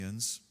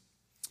Corinthians.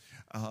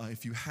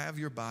 If you have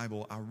your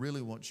Bible, I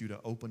really want you to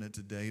open it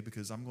today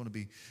because I'm going to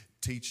be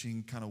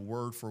teaching kind of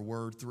word for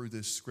word through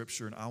this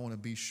scripture, and I want to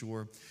be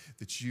sure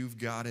that you've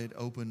got it.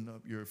 Open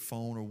up your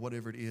phone or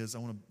whatever it is. I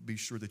want to be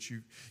sure that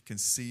you can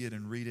see it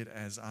and read it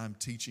as I'm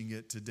teaching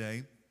it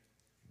today.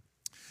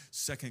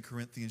 2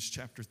 Corinthians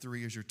chapter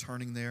 3, as you're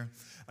turning there,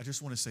 I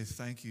just want to say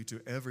thank you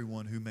to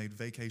everyone who made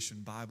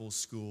Vacation Bible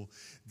School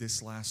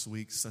this last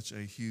week such a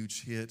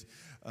huge hit.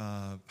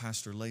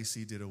 Pastor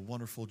Lacey did a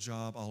wonderful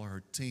job, all of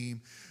her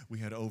team. We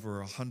had over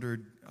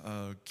 100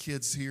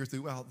 kids here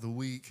throughout the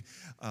week.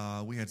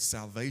 We had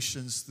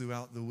salvations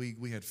throughout the week.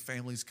 We had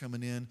families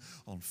coming in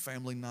on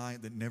family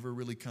night that never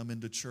really come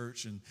into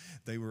church, and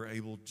they were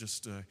able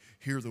just to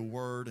hear the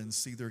word and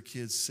see their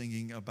kids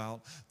singing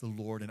about the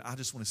Lord. And I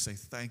just want to say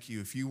thank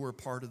you. If you were a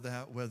part of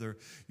that, whether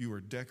you were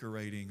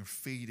decorating or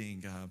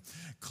feeding,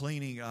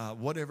 cleaning,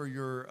 whatever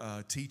your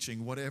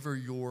teaching, whatever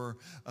your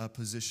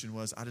position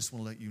was, I just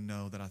want to let you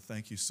know that I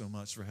thank you so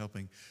much for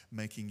helping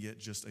making it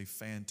just a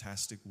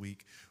fantastic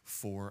week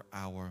for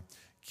our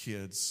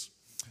kids.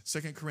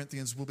 2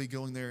 Corinthians, we'll be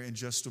going there in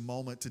just a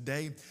moment.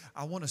 Today,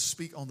 I want to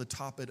speak on the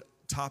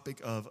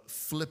topic of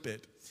flip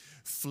it.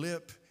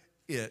 Flip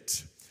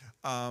it.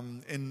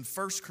 In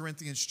 1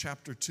 Corinthians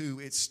chapter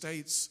 2, it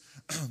states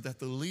that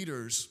the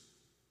leaders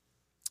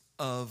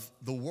of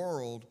the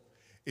world,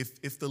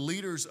 if the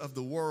leaders of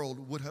the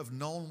world would have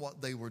known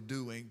what they were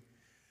doing,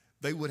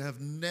 they would have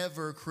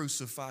never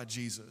crucified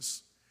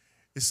Jesus.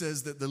 It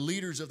says that the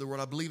leaders of the world,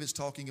 I believe it's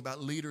talking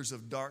about leaders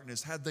of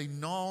darkness, had they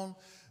known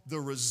the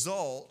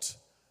result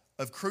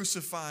of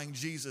crucifying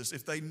Jesus,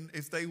 if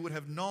they would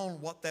have known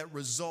what that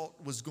result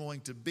was going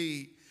to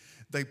be,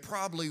 they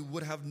probably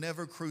would have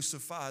never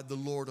crucified the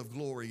Lord of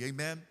glory.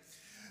 Amen?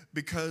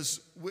 Because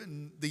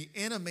when the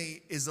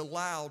enemy is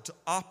allowed to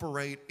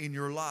operate in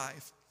your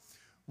life,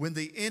 when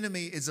the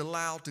enemy is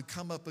allowed to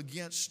come up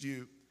against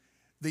you,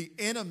 the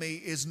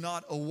enemy is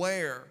not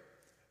aware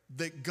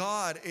that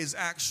God is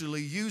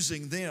actually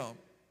using them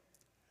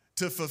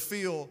to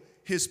fulfill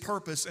his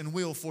purpose and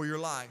will for your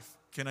life.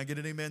 Can I get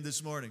an amen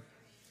this morning?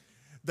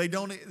 They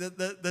don't.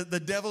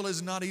 The devil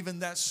is not even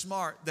that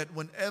smart that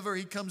whenever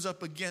he comes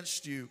up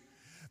against you,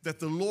 that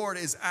the Lord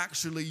is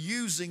actually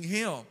using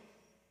him,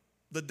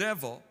 the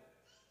devil,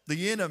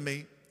 the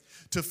enemy,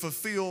 to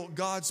fulfill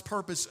God's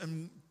purpose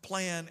and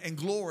plan and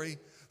glory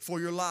for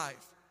your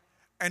life.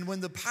 And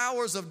when the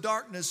powers of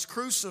darkness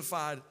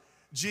crucified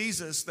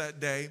Jesus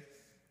that day,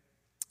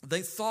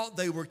 they thought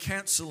they were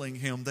canceling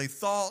him. They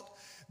thought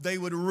they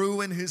would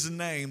ruin his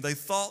name. They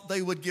thought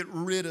they would get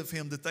rid of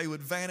him, that they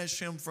would vanish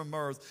him from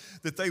earth,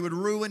 that they would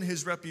ruin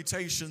his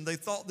reputation. They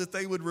thought that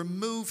they would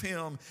remove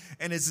him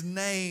and his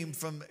name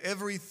from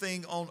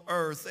everything on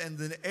earth, and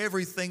then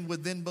everything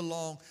would then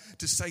belong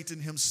to Satan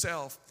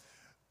himself.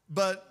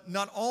 But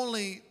not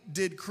only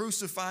did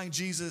crucifying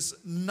Jesus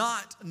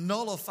not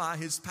nullify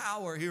his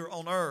power here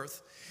on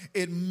earth,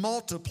 it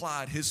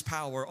multiplied his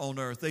power on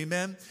earth.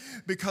 Amen?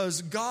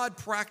 Because God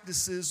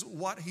practices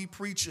what he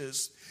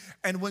preaches.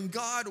 And when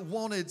God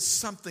wanted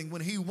something,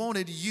 when he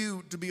wanted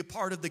you to be a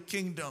part of the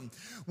kingdom,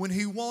 when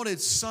he wanted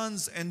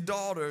sons and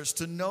daughters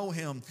to know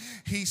him,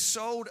 he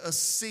sowed a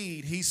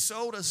seed. He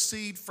sowed a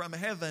seed from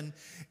heaven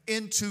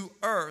into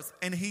earth,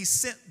 and he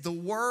sent the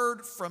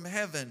word from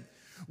heaven,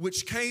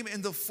 which came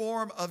in the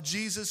form of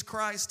Jesus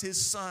Christ,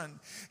 his son.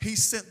 He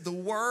sent the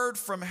word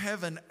from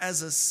heaven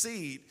as a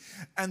seed.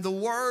 And the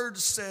word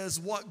says,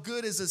 what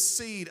good is a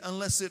seed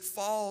unless it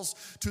falls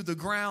to the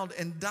ground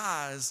and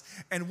dies?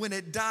 And when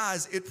it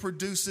dies, it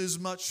produces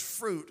much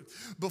fruit.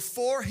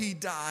 Before he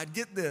died,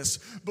 get this,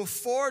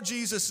 before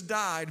Jesus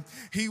died,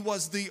 he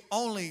was the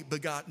only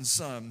begotten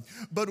son.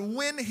 But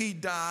when he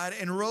died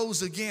and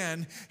rose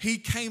again, he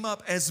came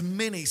up as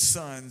many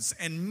sons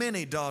and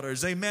many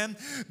daughters. Amen?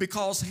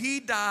 Because he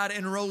died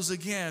and rose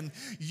again,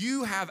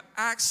 you have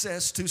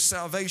access to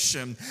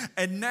salvation.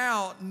 And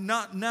now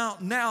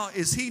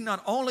is he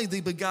not only the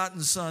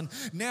begotten son,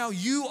 now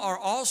you are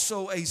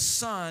also a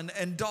son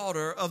and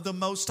daughter of the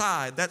Most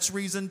High. That's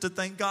reason to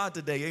thank God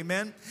today.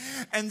 Amen?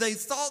 And they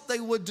thought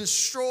they would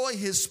destroy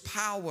his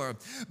power,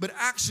 but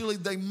actually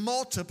they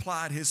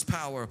multiplied his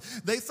power.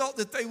 They thought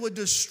that they would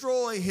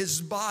destroy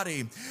his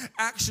body.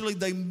 Actually,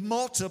 they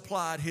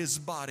multiplied his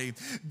body.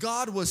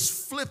 God was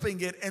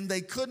flipping it, and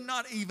they could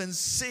not even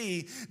see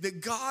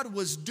that God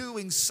was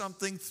doing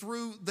something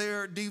through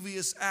their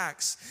devious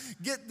acts.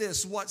 Get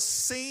this, what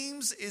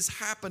seems is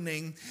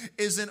happening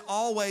isn't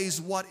always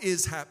what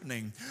is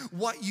happening.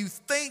 What you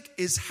think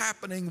is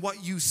happening,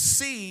 what you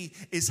see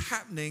is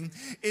happening,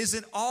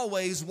 isn't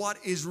always what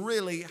is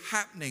really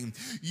happening.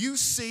 You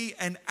see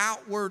an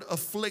outward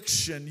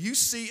affliction. You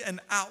see an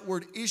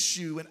outward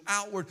issue,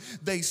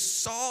 they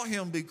saw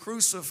him be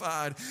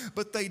crucified,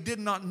 but they did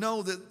not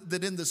know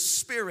that in the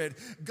spirit,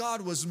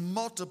 God was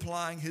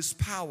multiplying his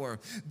power.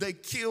 They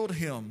killed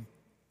him.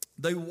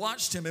 They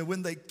watched him, and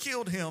when they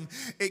killed him,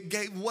 it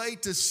gave way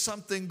to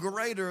something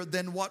greater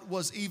than what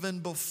was even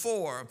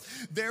before.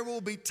 There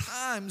will be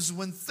times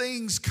when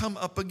things come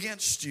up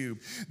against you.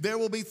 There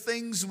will be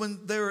things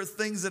when there are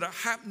things that are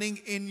happening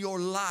in your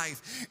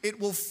life. It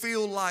will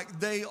feel like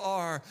they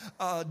are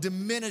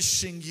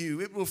diminishing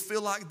you. It will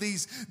feel like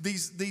these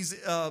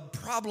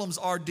problems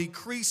are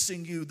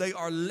decreasing you. They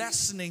are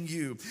lessening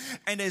you.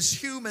 And as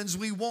humans,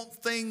 we want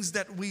things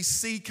that we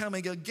see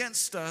coming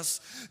against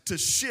us to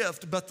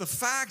shift. But the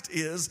fact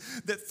is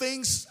that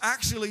things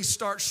actually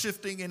start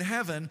shifting in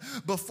heaven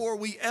before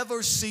we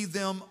ever see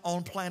them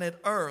on planet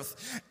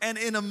Earth. And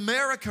in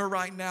America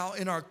right now,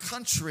 in our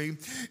country,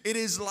 it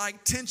is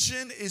like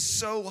tension is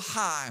so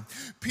high.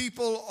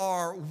 People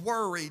are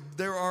worried.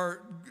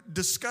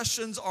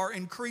 Discussions are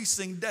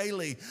increasing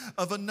daily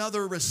of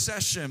another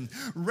recession.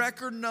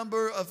 Record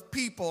number of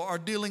people are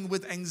dealing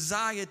with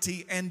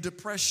anxiety and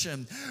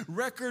depression.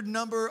 Record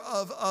number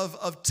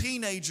of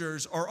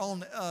teenagers are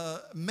on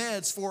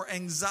meds for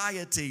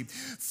anxiety.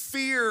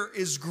 Fear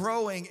is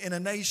growing in a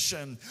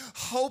nation.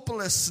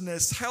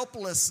 Hopelessness,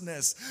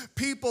 helplessness,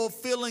 people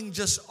feeling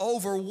just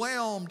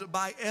overwhelmed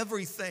by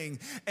everything.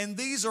 And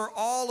these are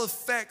all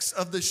effects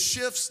of the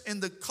shifts in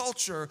the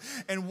culture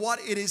and what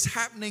it is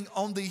happening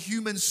on the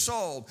human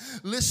soul.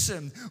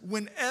 Listen,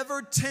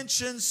 whenever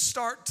tensions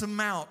start to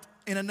mount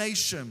in a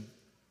nation,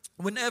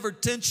 whenever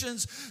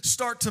tensions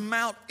start to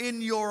mount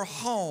in your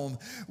home,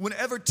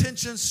 whenever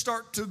tensions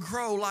start to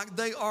grow like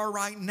they are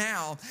right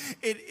now,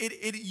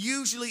 it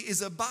usually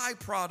is a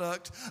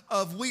byproduct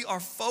of we are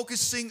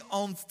focusing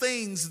on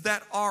things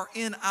that are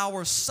in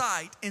our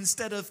sight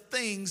instead of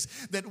things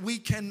that we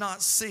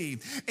cannot see.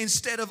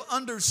 Instead of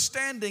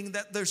understanding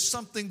that there's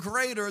something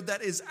greater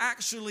that is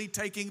actually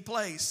taking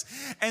place.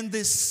 And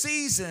this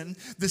season,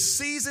 the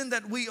season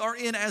that we are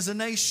in as a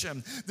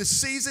nation, the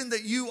season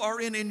that you are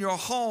in your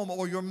home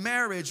or your marriage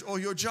or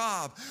your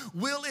job,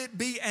 will it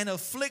be an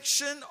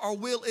affliction or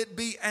will it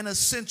be an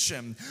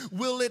ascension?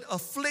 Will it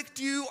afflict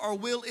you or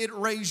will it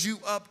raise you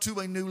up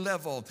to a new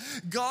level?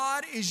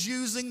 God is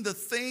using the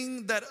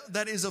thing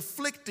that is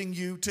afflicting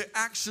you to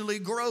actually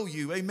grow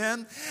you.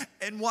 Amen?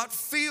 And what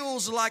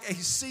feels like a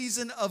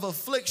season of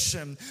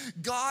affliction,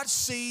 God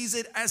sees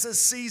it as a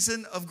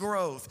season of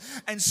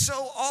growth. And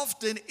so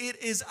often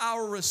it is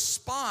our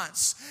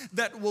response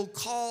that will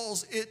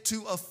cause it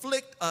to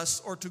afflict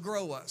us or to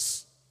grow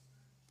us.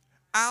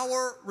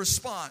 Our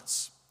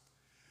response.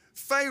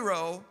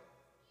 Pharaoh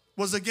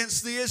was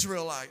against the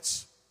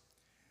Israelites,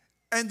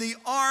 and the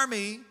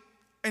army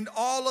and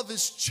all of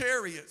his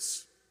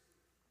chariots,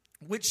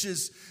 which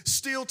is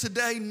still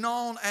today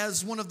known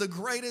as one of the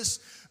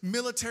greatest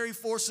military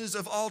forces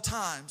of all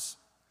times,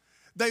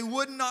 they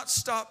would not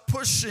stop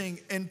pushing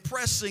and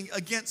pressing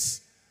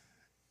against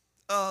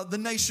the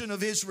nation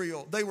of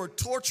Israel. They were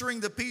torturing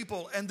the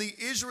people, and the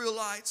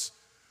Israelites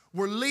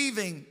were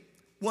leaving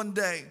one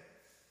day.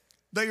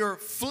 They are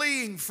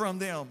fleeing from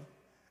them.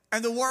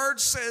 And the word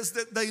says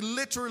that they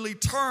literally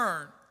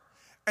turn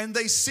and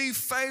they see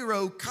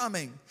Pharaoh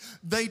coming.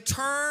 They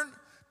turn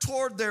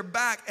toward their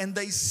back and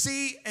they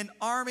see an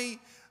army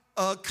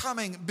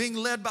coming, being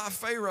led by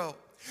Pharaoh.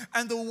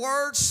 And the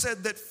word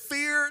said that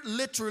fear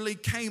literally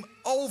came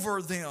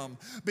over them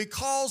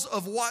because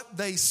of what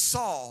they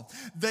saw.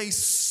 They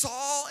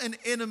saw an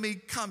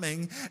enemy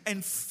coming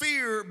and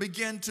fear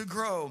began to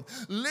grow.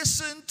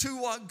 Listen to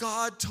what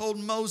God told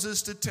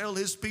Moses to tell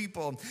his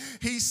people.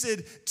 He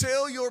said,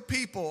 tell your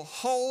people,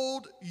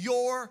 hold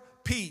your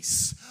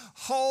peace.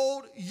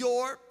 Hold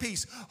your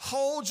peace.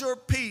 Hold your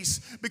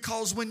peace,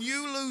 because when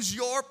you lose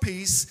your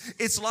peace,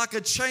 it's like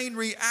a chain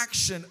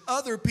reaction.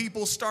 Other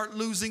people start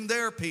losing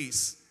their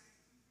peace.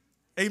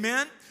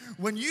 Amen?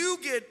 When you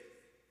get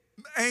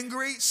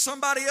angry,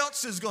 somebody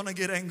else is going to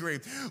get angry.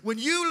 When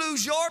you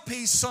lose your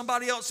peace,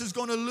 somebody else is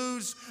going to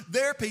lose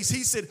their peace.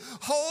 He said,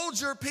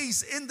 hold your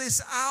peace. In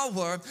this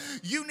hour,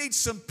 you need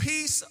some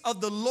peace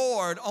of the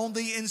Lord on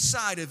the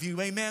inside of you.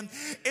 Amen.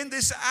 In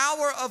this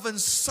hour of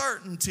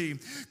uncertainty,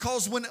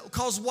 because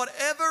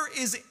whatever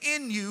is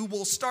in you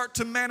will start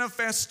to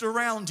manifest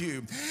around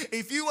you.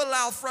 If you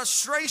allow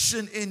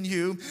frustration in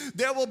you,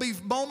 there will be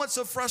moments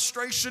of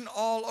frustration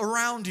all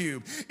around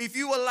you. If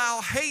you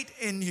allow hate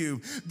in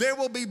you, there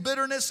will be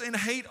bitterness and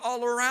hate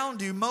all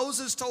around you.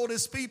 Moses told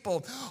his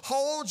people,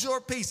 hold your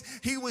peace.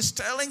 He was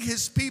telling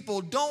his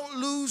people, don't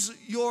lose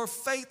your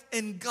faith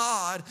in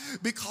God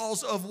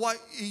because of what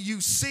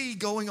you see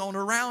going on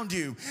around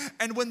you.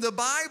 And when the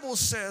Bible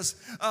says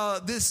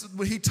this,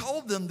 when he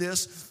told them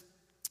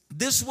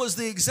this was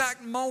the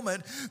exact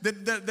moment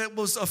that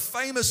was a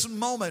famous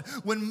moment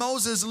when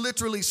Moses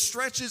literally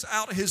stretches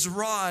out his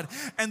rod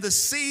and the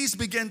seas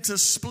begin to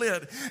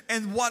split.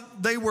 And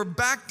what they were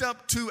backed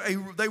up to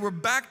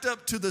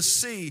the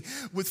sea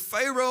with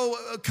Pharaoh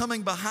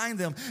coming behind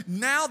them.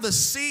 Now the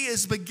sea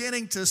is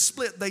beginning to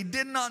split. They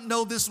did not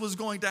know this was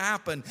going to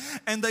happen.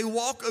 And they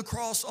walk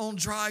across on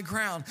dry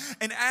ground.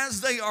 And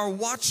as they are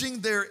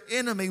watching their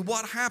enemy,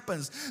 what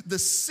happens? The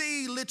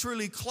sea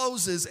literally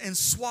closes and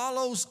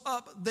swallows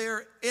up their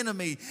their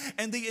enemy,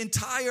 and the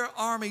entire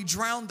army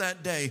drowned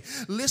that day.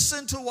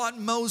 Listen to what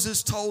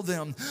Moses told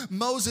them.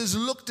 Moses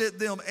looked at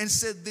them and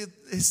said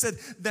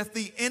that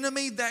the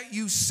enemy that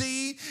you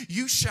see,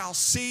 you shall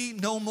see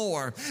no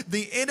more.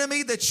 The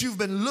enemy that you've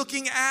been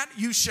looking at,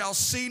 you shall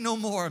see no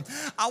more.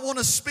 I want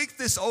to speak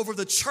this over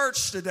the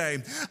church today.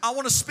 I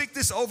want to speak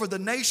this over the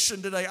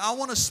nation today. I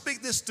want to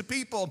speak this to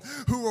people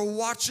who are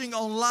watching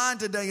online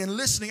today and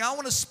listening. I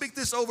want to speak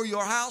this over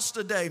your house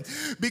today,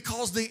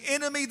 because the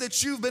enemy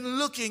that you've been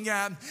looking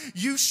at,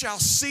 you shall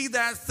see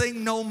that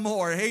thing no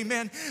more.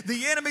 Amen.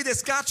 The enemy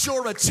that's got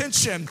your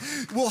attention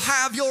will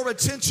have your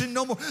attention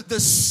no more. The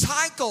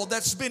cycle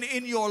that's been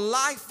in your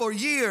life for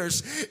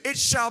years, it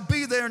shall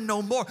be there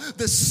no more.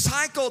 The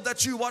cycle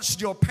that you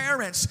watched your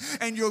parents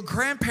and your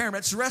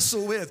grandparents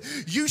wrestle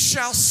with, you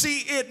shall see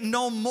it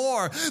no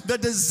more. The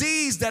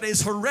disease that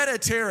is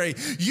hereditary,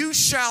 you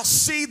shall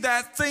see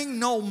that thing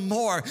no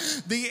more.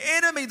 The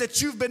enemy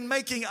that you've been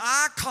making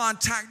eye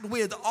contact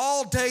with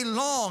all day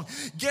long,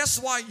 guess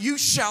what? You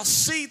shall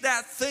see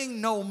that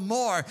thing no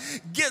more.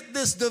 Get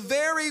this, the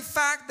very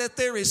fact that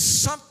there is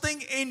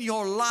something in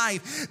your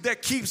life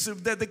that keeps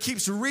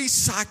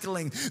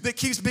recycling, that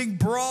keeps being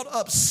brought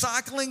up,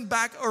 cycling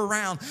back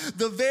around.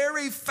 The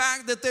very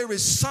fact that there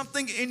is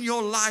something in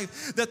your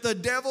life that the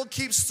devil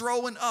keeps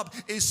throwing up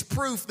is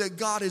proof that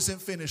God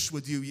isn't finished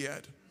with you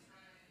yet.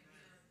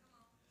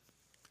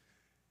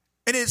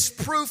 And it's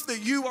proof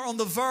that you are on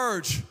the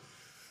verge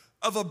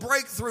of a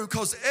breakthrough,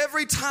 because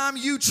every time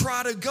you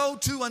try to go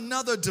to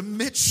another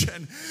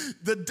dimension,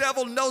 the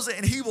devil knows it,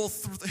 and he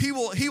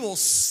will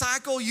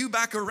cycle you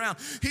back around.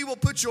 He will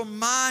put your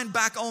mind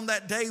back on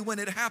that day when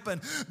it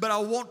happened. But I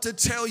want to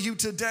tell you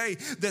today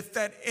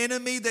that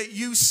enemy that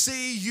you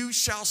see, you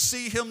shall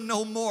see him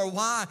no more.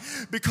 Why?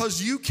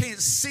 Because you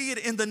can't see it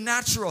in the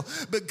natural,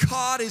 but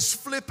God is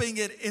flipping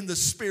it in the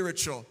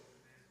spiritual.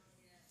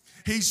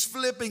 He's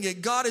flipping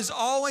it. God is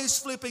always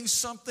flipping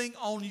something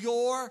on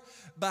your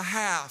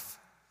behalf.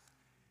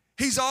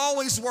 He's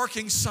always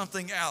working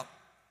something out.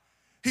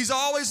 He's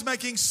always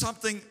making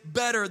something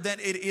better than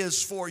it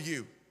is for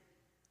you.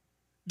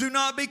 Do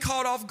not be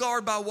caught off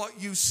guard by what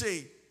you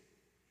see.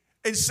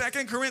 In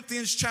 2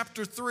 Corinthians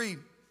chapter 3,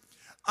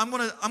 I'm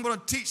going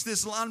to teach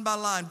this line by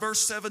line,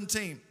 verse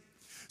 17.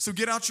 So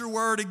get out your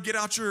word and get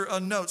out your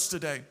notes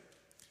today.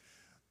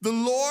 The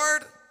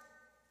Lord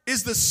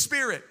is the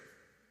Spirit.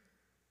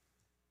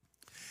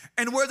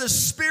 And where the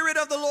Spirit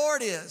of the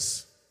Lord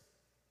is,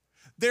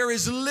 there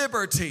is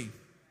liberty.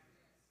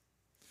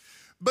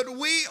 But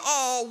we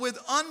all, with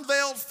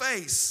unveiled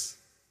face,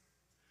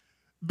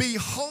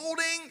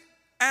 beholding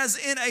as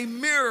in a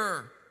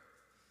mirror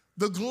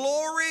the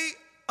glory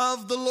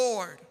of the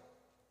Lord,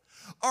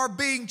 are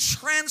being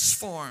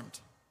transformed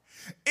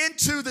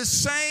into the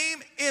same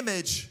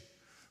image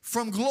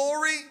from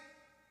glory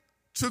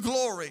to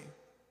glory,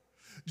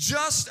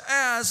 just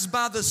as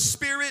by the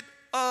Spirit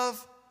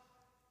of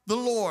the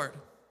Lord,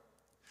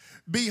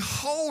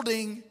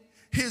 beholding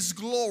His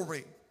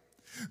glory.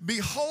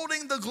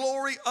 Beholding the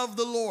glory of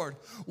the Lord.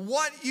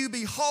 What you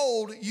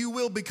behold, you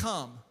will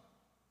become.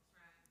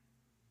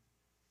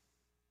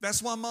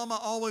 That's why Mama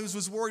always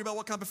was worried about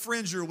what kind of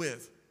friends you're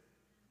with.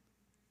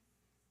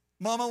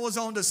 Mama was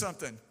onto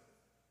something.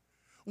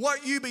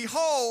 What you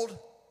behold,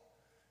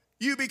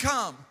 you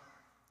become.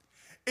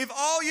 If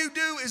all you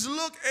do is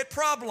look at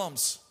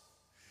problems,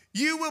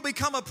 you will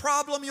become a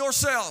problem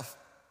yourself.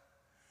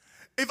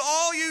 If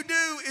all you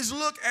do is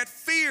look at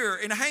fear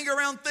and hang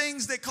around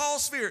things that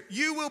cause fear,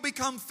 you will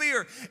become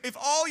fear. If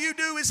all you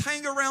do is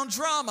hang around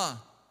drama,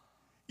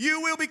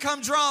 you will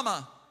become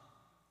drama.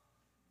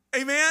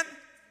 Amen?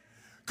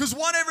 Because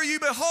whatever you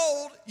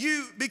behold,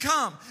 you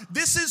become.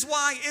 This is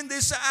why in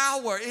this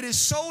hour it is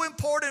so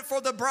important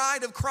for the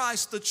bride of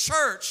Christ, the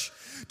church,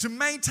 to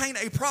maintain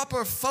a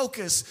proper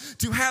focus,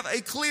 to have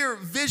a clear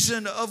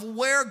vision of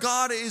where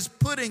God is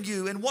putting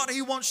you and what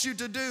He wants you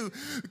to do.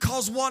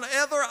 Because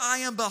whatever I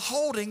am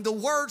beholding, the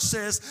Word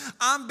says,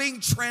 I'm being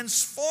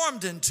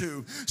transformed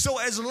into. So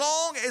as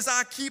long as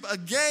I keep a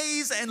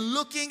gaze and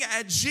looking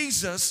at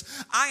Jesus,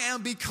 I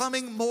am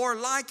becoming more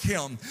like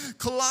Him.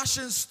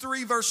 Colossians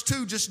 3 verse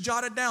 2, just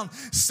jot it down,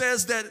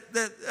 says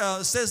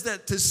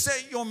that to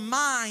set your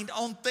mind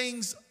on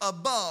things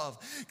above.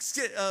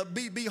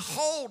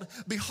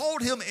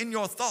 Behold Him in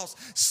your thoughts.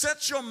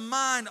 Set your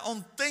mind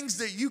on things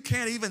that you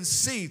can't even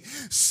see.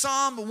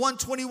 Psalm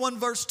 121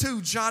 verse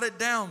 2, jot it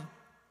down.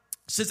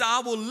 Says, I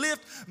will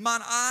lift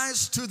mine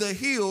eyes to the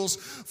hills,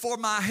 for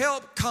my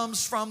help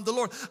comes from the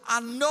Lord.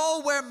 I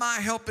know where my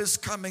help is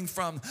coming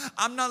from.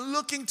 I'm not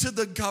looking to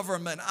the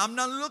government. I'm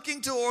not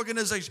looking to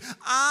organizations.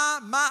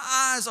 My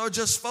eyes are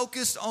just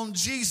focused on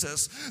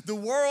Jesus. The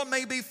world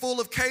may be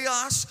full of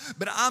chaos,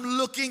 but I'm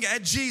looking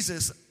at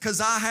Jesus because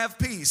I have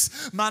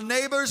peace. My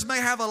neighbors may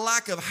have a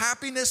lack of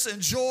happiness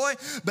and joy,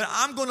 but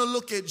I'm going to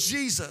look at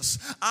Jesus.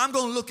 I'm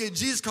going to look at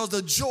Jesus because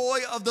the joy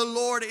of the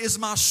Lord is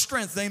my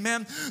strength.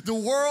 Amen. The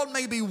world may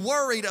may be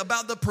worried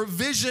about the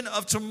provision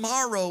of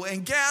tomorrow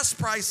and gas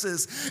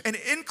prices and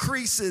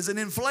increases and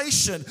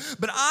inflation,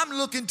 but I'm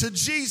looking to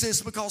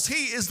Jesus because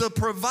He is the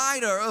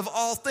provider of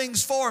all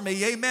things for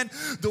me. Amen.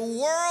 The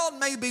world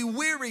may be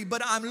weary,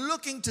 but I'm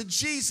looking to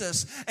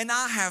Jesus, and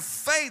I have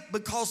faith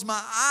because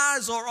my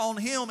eyes are on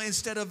Him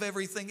instead of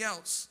everything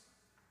else.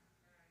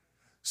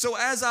 So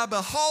as I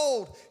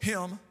behold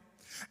Him,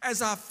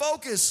 as I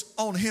focus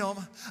on Him,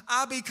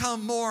 I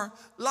become more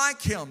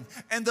like Him.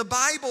 And the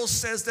Bible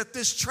says that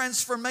this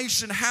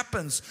transformation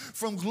happens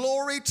from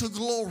glory to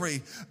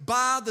glory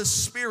by the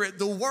Spirit.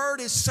 The Word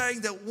is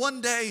saying that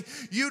one day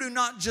you do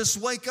not just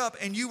wake up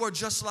and you are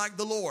just like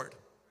the Lord.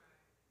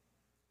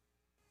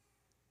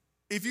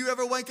 If you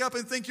ever wake up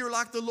and think you're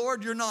like the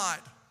Lord, you're not.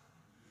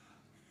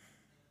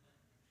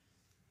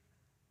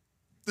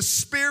 The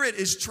Spirit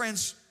is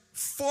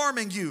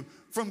transforming you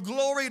from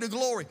glory to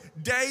glory,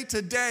 day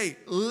to day,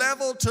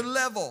 level to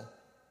level.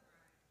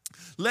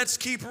 Let's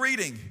keep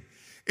reading.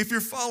 If you're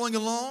following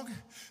along,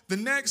 the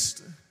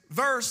next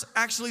verse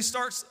actually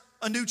starts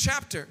a new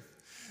chapter.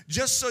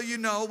 Just so you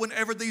know,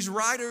 whenever these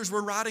writers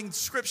were writing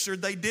scripture,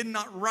 they did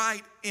not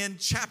write in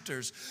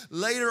chapters.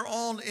 Later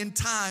on in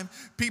time,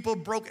 people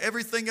broke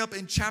everything up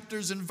in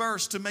chapters and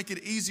verse to make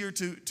it easier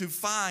to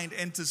find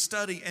and to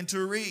study and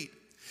to read.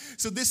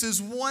 So this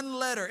is one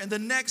letter, and the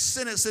next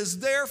sentence says,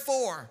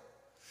 therefore.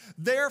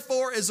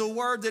 Therefore is a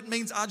word that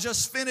means I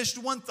just finished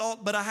one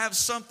thought, but I have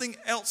something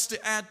else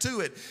to add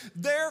to it.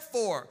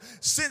 Therefore,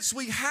 since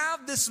we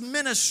have this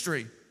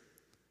ministry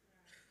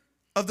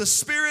of the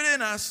Spirit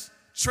in us,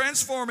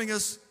 transforming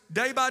us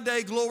day by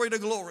day, glory to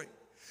glory.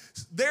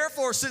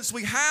 Therefore, since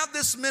we have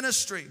this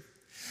ministry,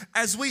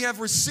 as we have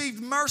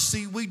received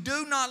mercy, we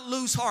do not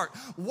lose heart.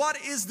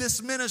 What is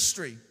this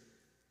ministry?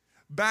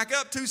 Back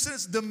up 2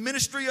 sentences. The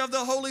ministry of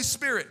the Holy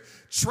Spirit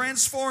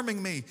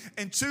transforming me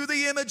into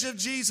the image of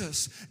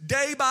Jesus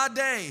day by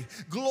day,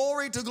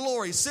 glory to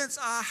glory. Since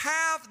I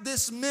have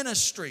this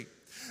ministry,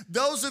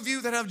 those of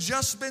you that have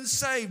just been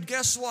saved,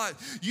 guess what?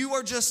 You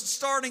are just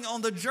starting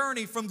on the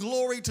journey from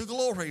glory to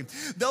glory.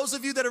 Those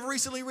of you that have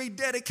recently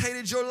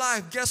rededicated your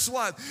life, guess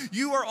what?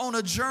 You are on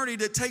a journey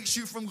that takes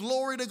you from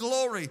glory to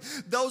glory.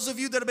 Those of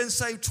you that have been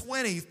saved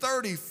 20,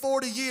 30,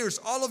 40 years,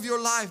 all of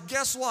your life,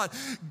 guess what?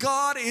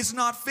 God is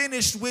not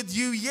finished with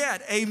you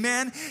yet.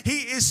 Amen. He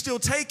is still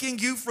taking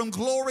you from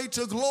glory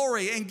to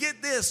glory. And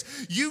get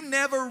this, you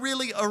never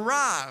really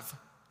arrive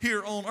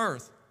here on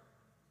earth.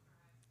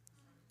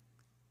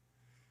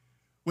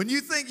 When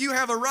you think you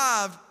have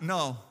arrived,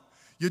 no,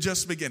 you're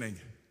just beginning.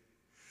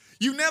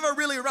 You never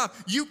really arrive.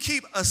 You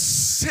keep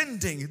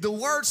ascending. The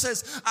word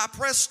says, I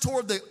press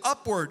toward the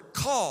upward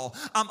call.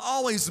 I'm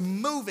always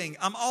moving.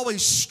 I'm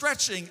always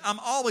stretching. I'm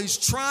always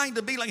trying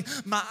to be like,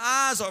 my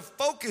eyes are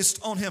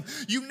focused on Him.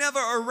 You never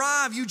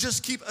arrive. You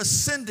just keep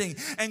ascending.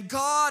 And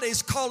God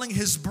is calling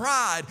His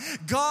bride.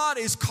 God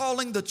is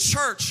calling the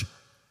church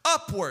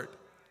upward.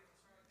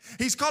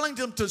 He's calling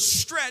them to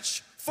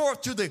stretch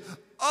forth to the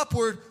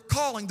upward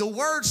calling. The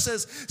word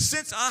says,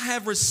 since I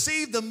have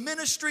received the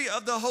ministry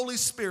of the Holy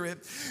Spirit,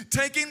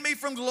 taking me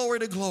from glory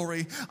to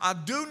glory, I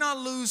do not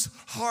lose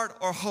heart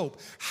or hope.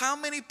 How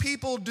many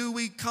people do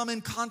we come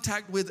in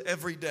contact with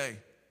every day?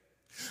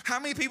 How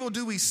many people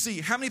do we see?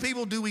 How many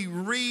people do we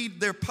read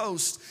their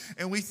posts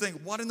and we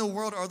think, what in the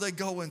world are they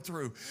going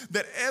through?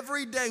 That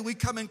every day we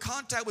come in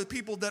contact with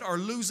people that are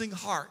losing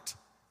heart.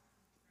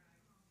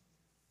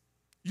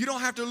 You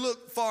don't have to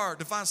look far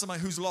to find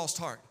somebody who's lost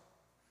heart.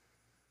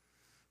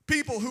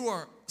 People who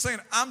are saying,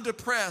 I'm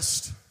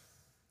depressed,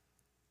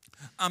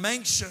 I'm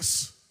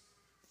anxious,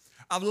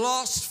 I've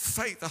lost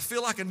faith, I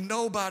feel like a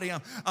nobody,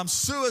 I'm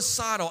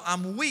suicidal,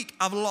 I'm weak,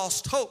 I've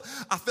lost hope,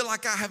 I feel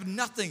like I have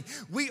nothing.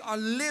 We are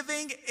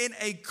living in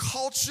a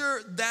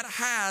culture that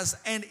has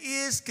and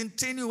is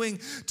continuing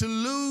to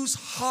lose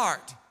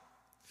heart.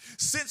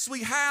 Since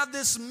we have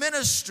this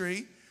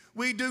ministry,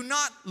 we do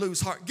not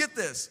lose heart. Get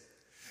this.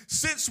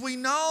 Since we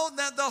know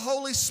that the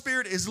Holy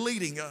Spirit is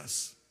leading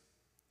us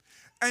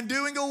and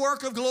doing a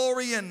work of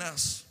glory in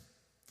us,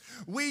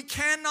 we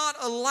cannot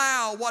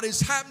allow what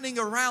is happening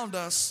around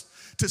us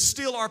to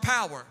steal our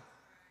power.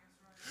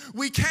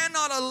 We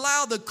cannot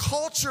allow the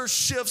culture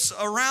shifts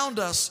around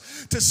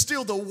us to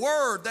steal the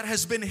word that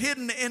has been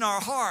hidden in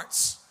our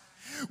hearts.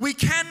 We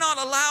cannot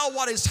allow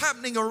what is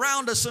happening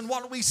around us and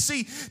what we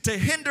see to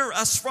hinder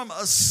us from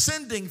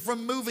ascending,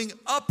 from moving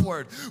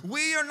upward.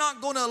 We are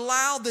not going to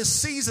allow this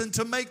season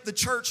to make the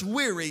church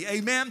weary.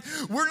 Amen.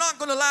 We're not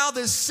going to allow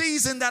this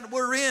season that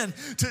we're in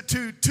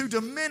to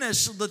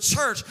diminish the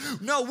church.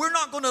 No, we're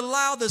not going to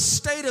allow the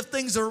state of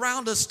things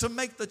around us to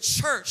make the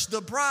church,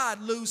 the bride,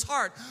 lose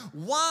heart.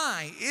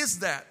 Why is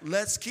that?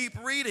 Let's keep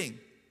reading.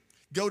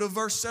 Go to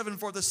verse 7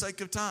 for the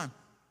sake of time.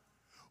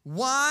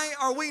 Why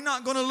are we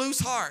not going to lose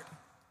heart?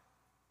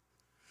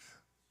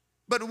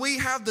 But we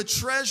have the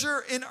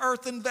treasure in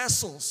earthen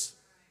vessels,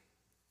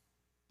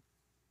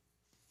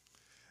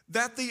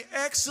 that the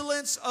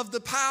excellence of the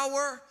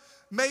power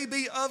may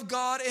be of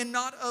God and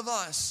not of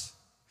us.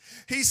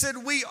 He said,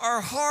 we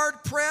are hard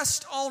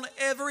pressed on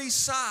every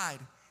side.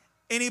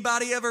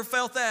 Anybody ever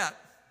felt that?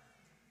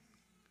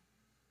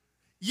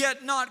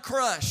 yet not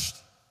crushed.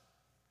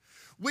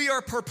 We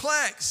are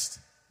perplexed,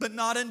 but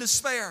not in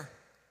despair.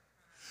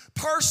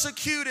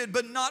 Persecuted,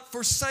 but not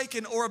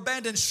forsaken or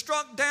abandoned.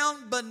 Struck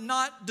down, but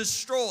not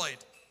destroyed.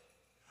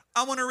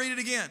 I want to read it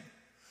again.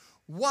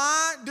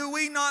 Why do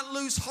we not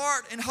lose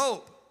heart and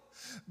hope?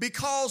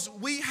 Because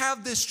we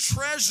have this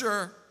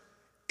treasure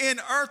in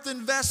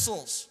earthen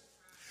vessels,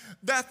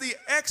 that the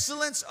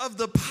excellence of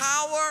the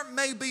power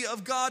may be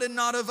of God and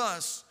not of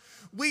us.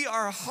 We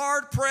are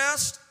hard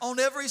pressed on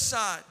every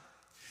side,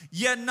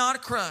 yet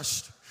not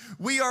crushed.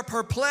 We are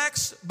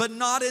perplexed, but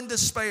not in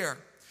despair.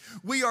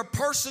 We are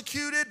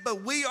persecuted,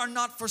 but we are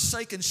not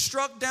forsaken.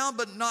 Struck down,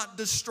 but not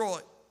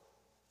destroyed.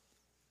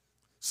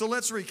 So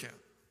let's recap.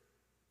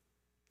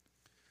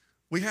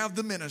 We have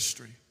the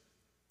ministry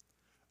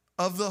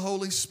of the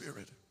Holy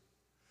Spirit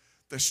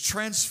that's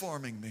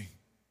transforming me,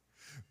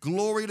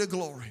 glory to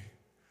glory,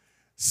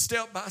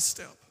 step by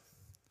step.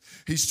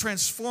 He's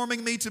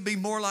transforming me to be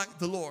more like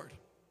the Lord.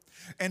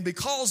 And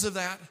because of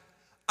that,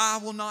 I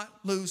will not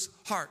lose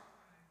heart.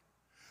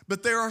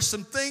 But there are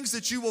some things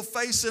that you will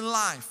face in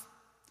life.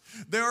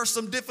 There are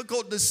some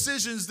difficult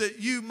decisions that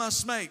you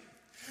must make.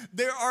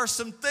 There are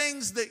some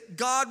things that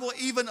God will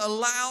even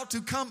allow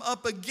to come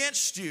up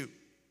against you,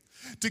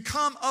 to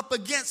come up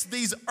against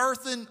these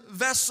earthen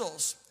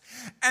vessels.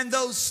 And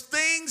those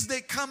things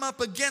that come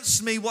up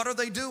against me, what are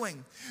they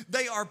doing?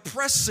 They are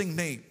pressing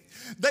me.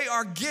 They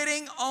are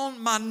getting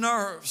on my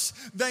nerves.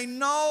 They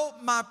know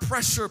my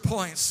pressure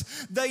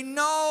points. They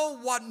know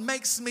what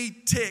makes me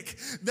tick.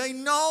 They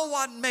know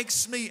what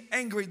makes me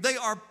angry. They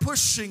are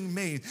pushing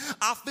me.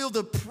 I feel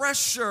the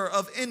pressure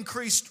of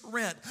increased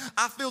rent.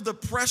 I feel the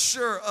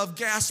pressure of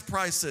gas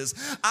prices.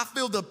 I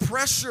feel the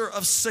pressure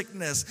of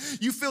sickness.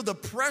 You feel the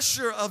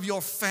pressure of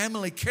your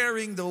family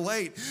carrying the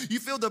weight. You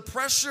feel the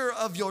pressure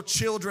of your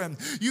children.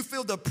 You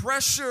feel the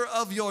pressure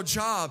of your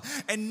job.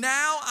 And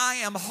now I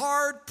am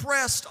hard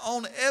pressed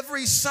on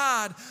every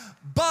side,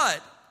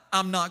 but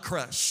I'm not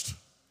crushed.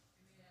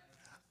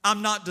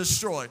 I'm not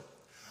destroyed.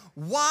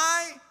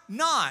 Why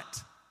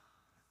not?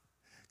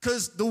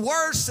 Because the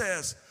word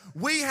says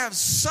we have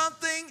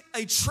something,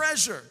 a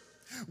treasure.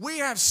 We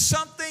have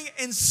something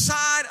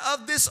inside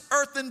of this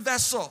earthen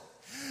vessel.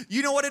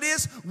 You know what it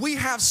is? We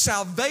have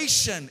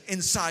salvation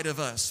inside of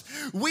us.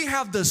 We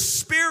have the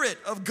Spirit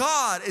of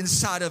God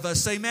inside of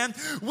us, amen?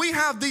 We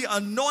have the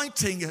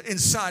anointing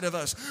inside of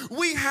us.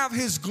 We have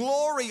His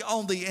glory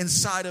on the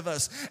inside of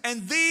us.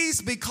 And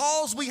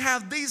because we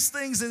have these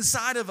things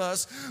inside of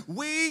us,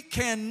 we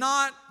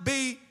cannot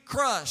be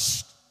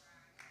crushed.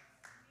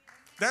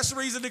 That's the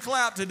reason to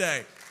clap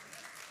today.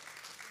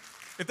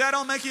 If that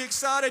don't make you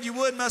excited, your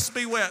wood must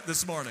be wet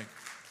this morning.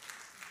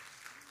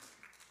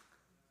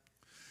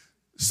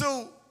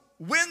 So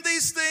when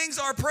these things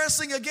are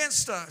pressing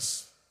against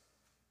us,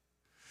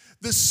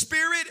 the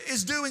Spirit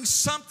is doing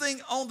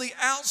something on the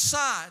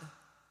outside,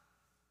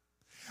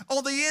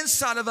 on the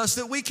inside of us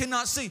that we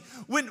cannot see.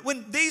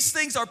 When these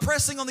things are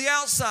pressing on the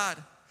outside,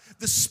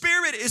 the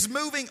Spirit is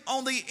moving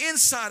on the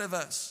inside of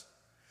us.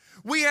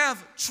 We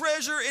have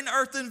treasure in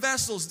earthen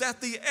vessels,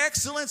 that the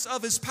excellence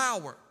of His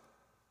power,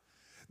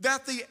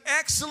 that the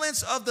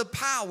excellence of the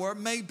power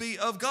may be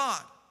of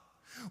God.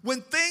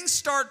 When things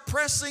start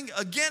pressing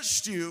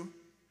against you,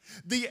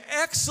 the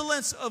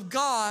excellence of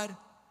God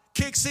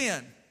kicks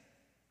in.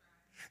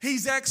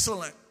 He's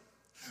excellent.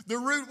 The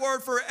root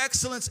word for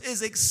excellence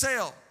is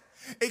excel.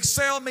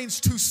 Excel means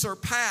to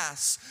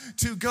surpass,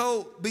 to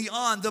go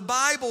beyond. The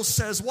Bible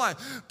says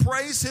what?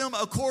 Praise Him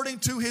according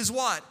to His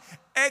what?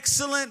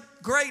 Excellent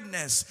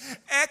greatness.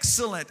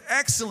 Excellent,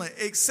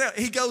 excel.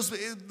 He goes,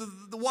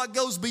 what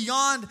goes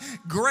beyond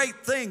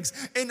great things.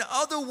 In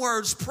other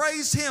words,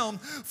 praise Him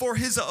for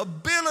His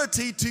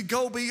ability to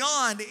go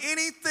beyond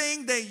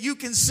anything that you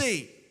can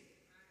see.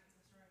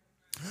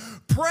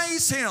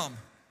 Praise Him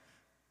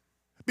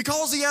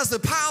because He has the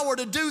power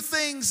to do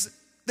things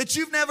that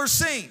you've never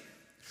seen.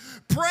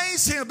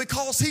 Praise Him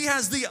because He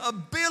has the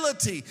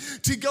ability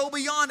to go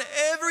beyond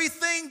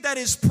everything that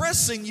is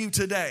pressing you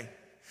today.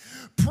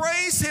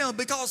 Praise Him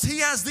because He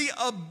has the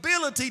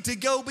ability to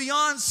go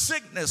beyond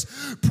sickness.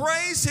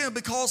 Praise Him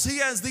because He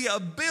has the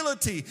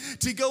ability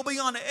to go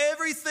beyond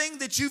everything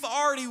that you've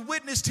already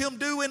witnessed Him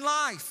do in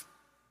life.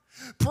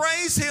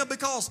 Praise Him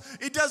because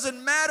it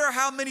doesn't matter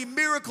how many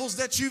miracles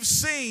that you've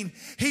seen,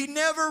 He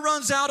never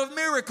runs out of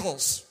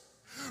miracles.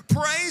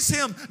 Praise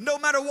Him no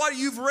matter what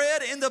you've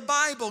read in the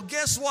Bible.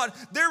 Guess what?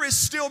 There is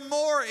still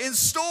more in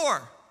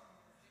store.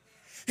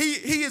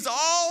 He is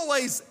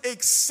always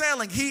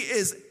excelling. He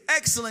is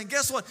excellent.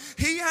 Guess what?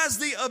 He has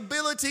the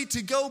ability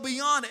to go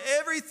beyond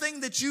everything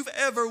that you've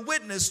ever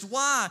witnessed.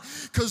 Why?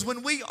 Because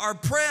when we are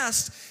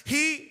pressed,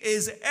 He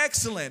is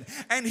excellent.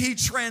 And He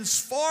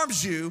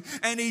transforms you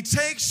and He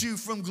takes you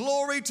from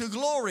glory to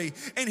glory.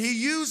 And He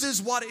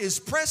uses what is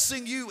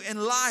pressing you in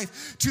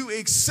life to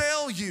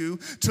excel you,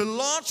 to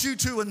launch you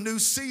to a new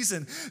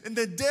season. And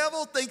the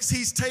devil thinks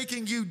he's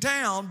taking you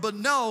down, but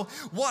no,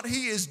 what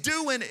he is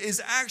doing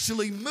is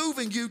actually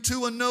moving you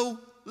to a new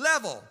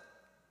level.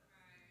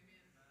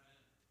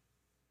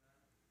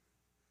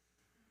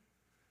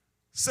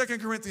 2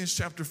 Corinthians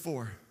chapter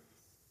 4,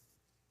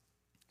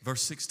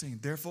 verse 16.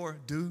 Therefore,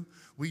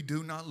 we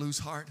do not lose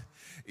heart,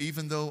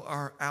 even though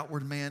our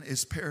outward man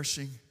is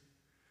perishing,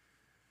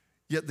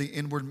 yet the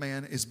inward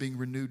man is being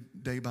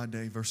renewed day by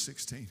day. Verse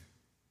 16.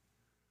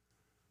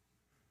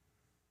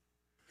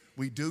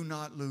 We do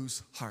not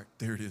lose heart.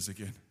 There it is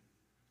again.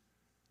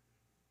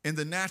 In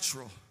the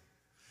natural,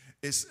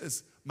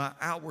 it's my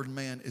outward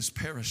man is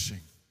perishing,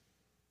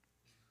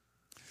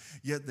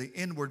 yet the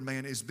inward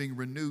man is being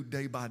renewed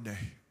day by day.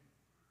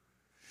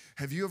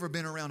 Have you ever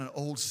been around an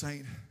old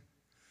saint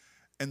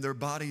and their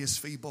body is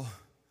feeble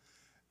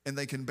and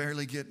they can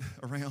barely get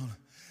around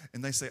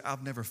and they say,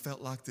 I've never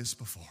felt like this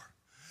before.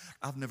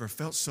 I've never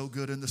felt so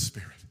good in the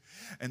Spirit.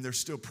 And they're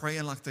still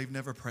praying like they've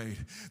never prayed.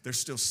 They're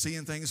still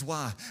seeing things.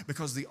 Why?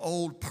 Because the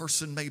old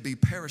person may be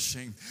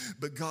perishing,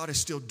 but God is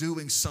still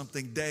doing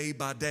something day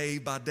by day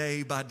by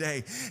day by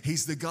day.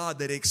 He's the God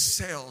that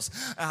excels.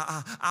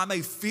 I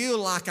may feel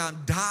like I'm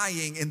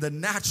dying in the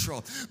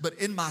natural, but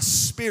in my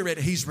spirit,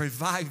 He's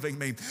reviving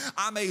me.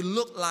 I may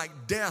look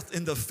like death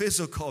in the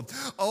physical.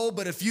 Oh,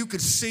 but if you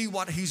could see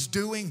what He's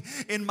doing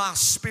in my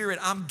spirit,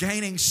 I'm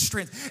gaining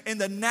strength. In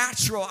the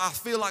natural, I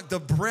feel like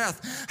the breath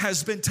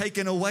has been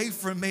taken away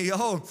from me.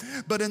 Oh,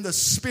 but in the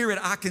spirit,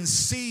 I can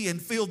see and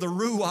feel the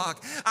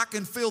ruach. I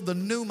can feel the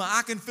pneuma.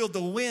 I can feel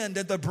the wind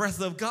and the breath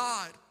of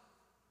God.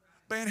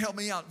 Band, help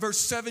me out. Verse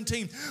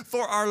 17,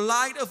 for our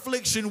light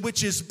affliction,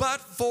 which is but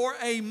for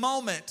a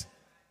moment.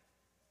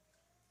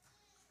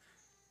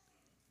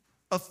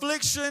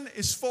 Affliction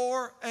is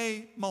for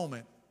a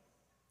moment.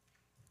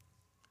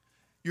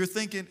 You're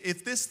thinking,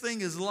 if this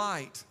thing is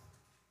light,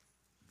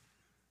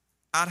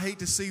 I'd hate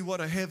to see what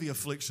a heavy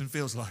affliction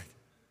feels like.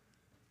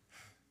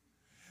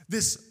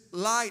 This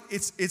light,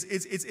 it's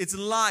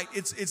light.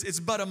 It's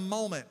but a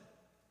moment.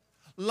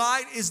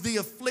 Light is the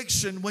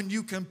affliction when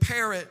you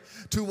compare it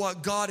to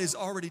what God is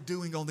already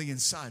doing on the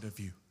inside of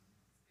you.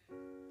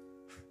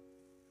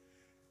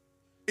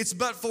 It's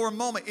but for a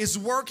moment. It's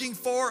working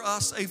for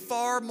us a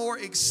far more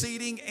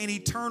exceeding and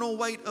eternal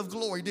weight of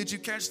glory. Did you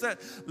catch that?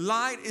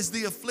 Light is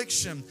the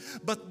affliction,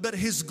 but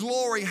His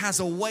glory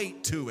has a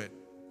weight to it.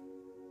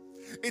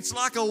 It's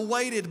like a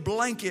weighted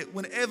blanket.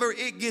 Whenever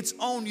it gets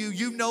on you,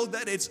 you know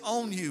that it's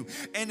on you,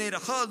 and it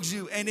hugs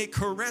you and it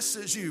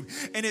caresses you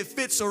and it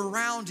fits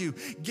around you.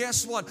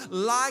 Guess what?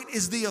 Light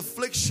is the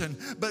affliction,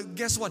 but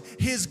guess what?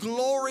 His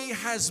glory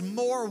has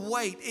more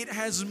weight. It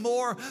has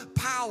more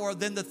power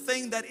than the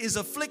thing that is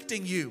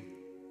afflicting you.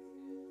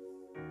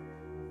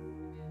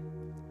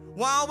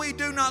 While we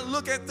do not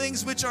look at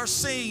things which are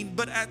seen,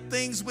 but at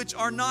things which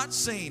are not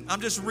seen.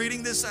 I'm just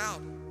reading this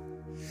out.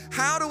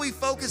 How do we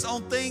focus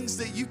on things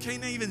that you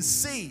can't even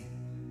see?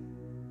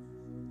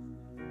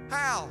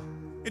 How?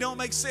 It don't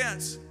make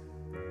sense.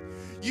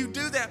 You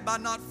do that by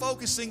not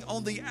focusing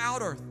on the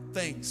outer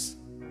things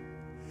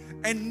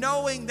and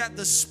knowing that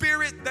the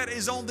Spirit that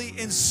is on the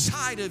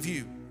inside of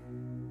you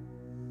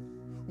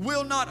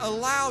will not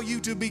allow you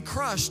to be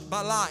crushed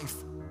by life.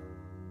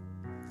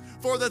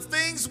 For the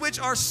things which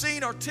are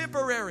seen are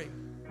temporary,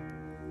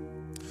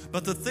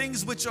 but the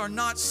things which are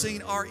not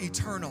seen are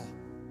eternal.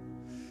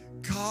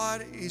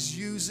 God is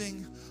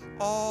using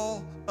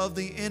all of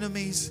the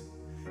enemy's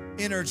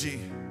energy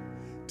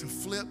to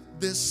flip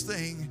this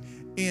thing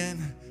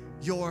in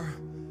your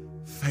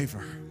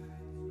favor.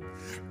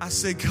 I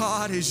said,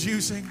 God is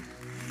using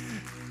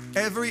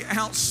every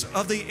ounce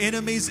of the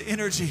enemy's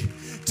energy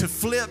to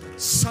flip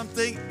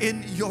something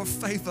in your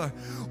favor.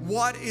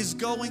 What is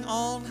going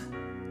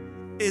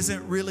on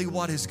isn't really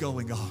what is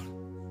going on.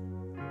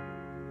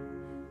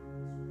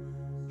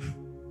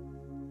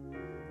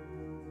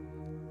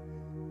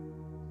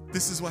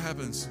 This is what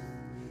happens.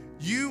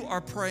 You are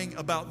praying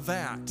about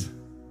that.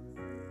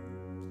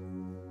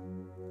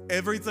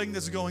 Everything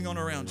that's going on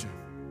around you.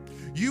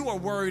 You are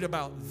worried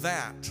about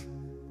that.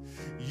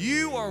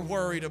 You are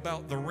worried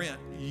about the rent.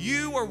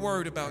 You are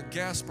worried about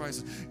gas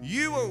prices.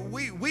 We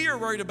are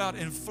worried about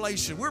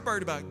inflation. We're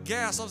worried about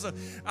gas.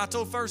 I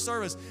told first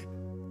service,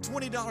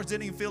 $20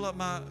 didn't even fill up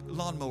my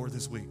lawnmower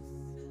this week.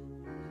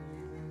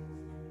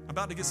 I'm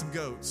about to get some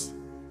goats.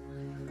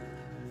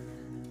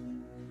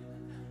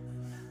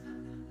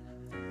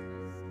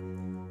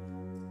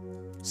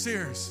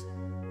 Serious.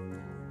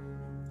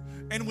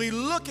 And we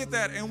look at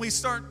that and we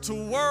start to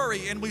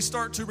worry and we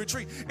start to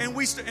retreat. And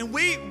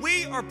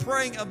we are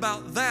praying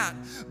about that.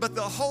 But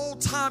the whole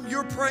time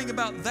you're praying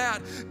about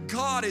that,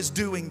 God is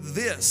doing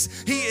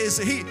this. He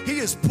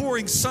is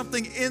pouring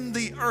something in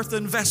the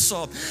earthen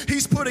vessel.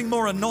 He's putting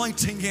more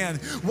anointing in.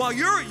 While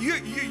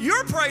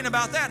you're praying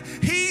about that,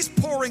 He's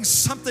pouring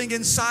something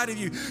inside of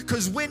you.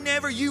 Because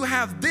whenever you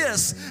have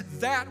this,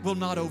 that will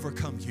not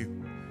overcome you.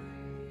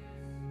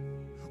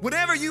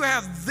 whenever you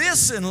have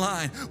this in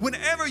line,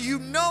 whenever you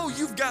know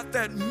you've got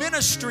that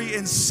ministry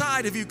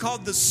inside of you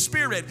called the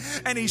Spirit,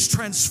 and He's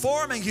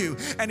transforming you,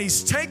 and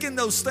He's taking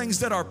those things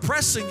that are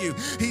pressing you,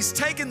 He's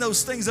taking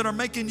those things that are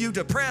making you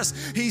depressed,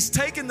 He's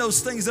taking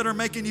those things that are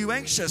making you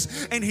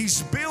anxious, and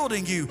He's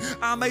building you.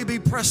 I may be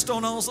pressed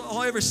on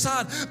every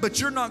side, but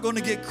you're not going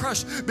to get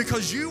crushed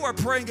because you are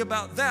praying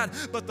about that.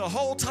 But the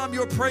whole time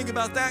you're praying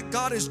about that,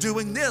 God is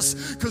doing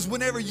this, because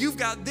whenever you've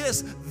got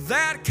this,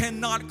 that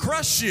cannot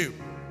crush you.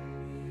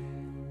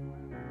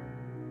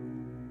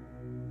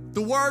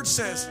 The Word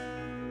says,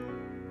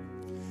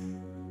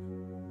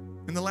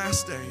 in the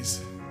last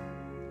days,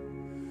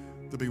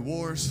 there'll be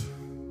wars,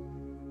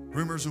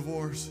 rumors of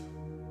wars,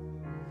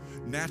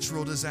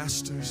 natural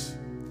disasters,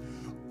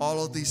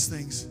 all of these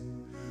things.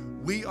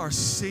 We are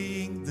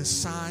seeing the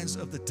signs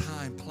of the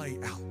time play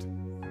out.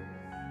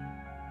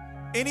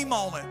 Any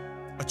moment,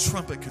 a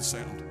trumpet could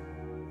sound.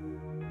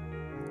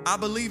 I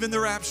believe in the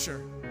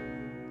rapture.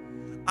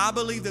 I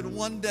believe that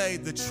one day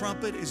the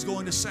trumpet is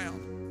going to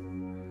sound,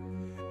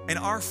 and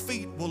our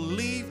feet will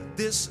leave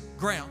this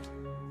ground.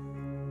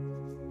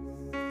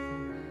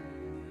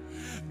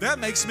 That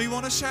makes me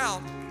want to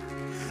shout.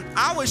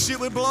 I wish it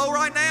would blow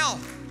right now.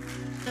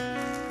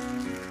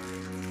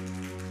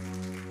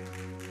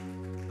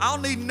 I'll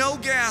need no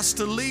gas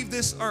to leave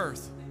this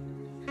earth.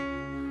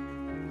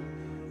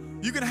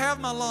 You can have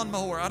my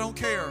lawnmower, I don't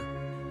care.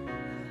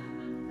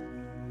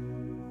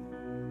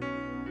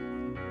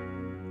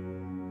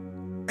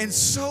 And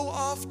so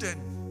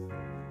often,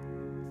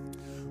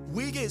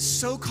 we get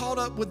so caught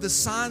up with the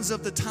signs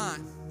of the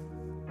time.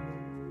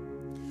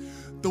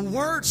 The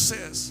Word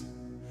says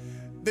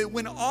that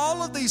when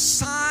all of these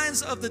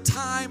signs of the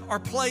time are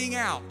playing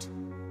out,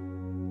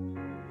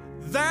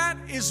 that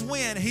is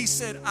when He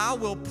said, I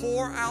will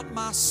pour out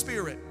my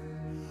Spirit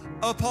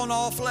upon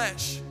all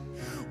flesh.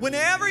 When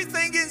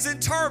everything is in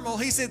turmoil,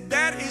 He said,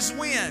 that is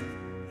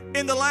when,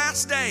 in the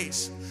last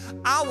days,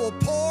 I will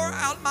pour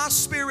out my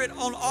Spirit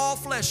on all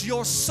flesh,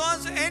 your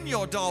sons and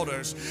your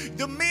daughters,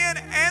 the men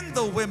and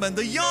the women,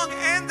 the young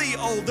and the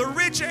old, the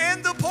rich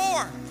and the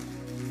poor.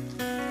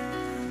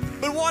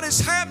 But what is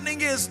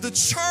happening is the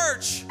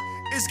church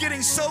is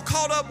getting so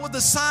caught up with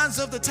the signs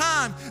of the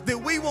time that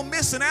we will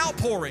miss an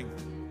outpouring.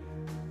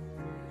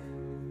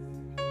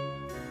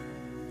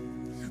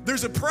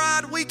 There's a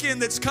Pride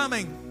weekend that's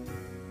coming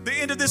the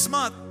end of this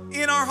month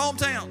in our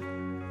hometown.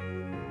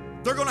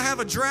 They're going to have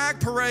a drag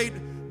parade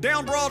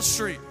down Broad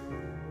Street.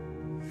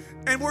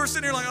 And we're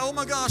sitting here like, oh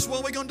my gosh, what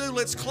are we going to do?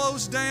 Let's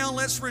close down,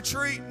 let's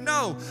retreat.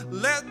 No,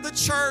 let the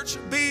church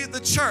be the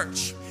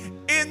church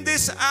in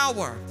this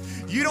hour.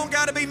 You don't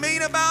got to be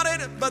mean about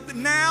it, but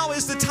now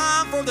is the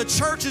time for the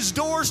church's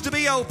doors to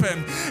be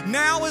open.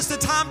 Now is the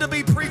time to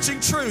be preaching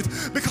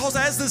truth, because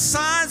as the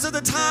signs of the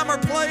time are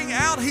playing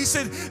out, He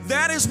said,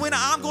 that is when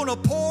I'm going to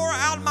pour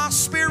out my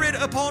Spirit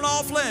upon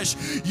all flesh.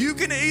 You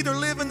can either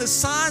live in the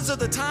signs of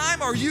the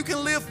time, or you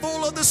can live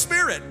full of the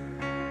Spirit.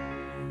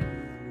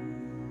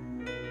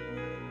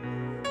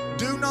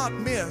 Do not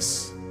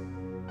miss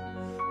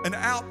an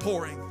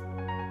outpouring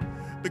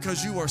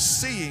because you are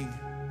seeing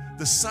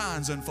the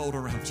signs unfold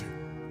around you.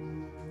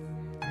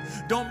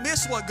 Don't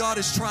miss what God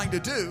is trying to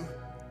do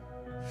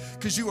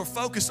because you are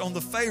focused on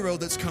the Pharaoh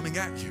that's coming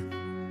at you.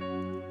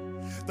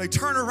 They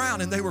turned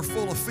around and they were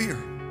full of fear.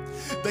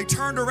 They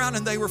turned around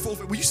and they were full of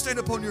fear. Will you stand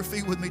up on your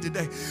feet with me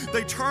today?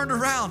 They turned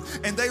around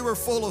and they were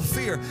full of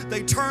fear.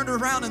 They turned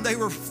around and they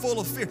were full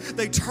of fear.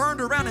 They turned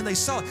around and they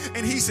saw it.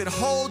 And He said,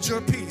 hold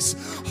your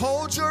peace.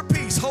 Hold your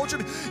peace. Hold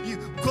your peace.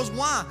 Because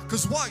why?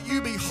 Because what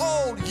you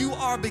behold, you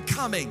are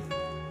becoming.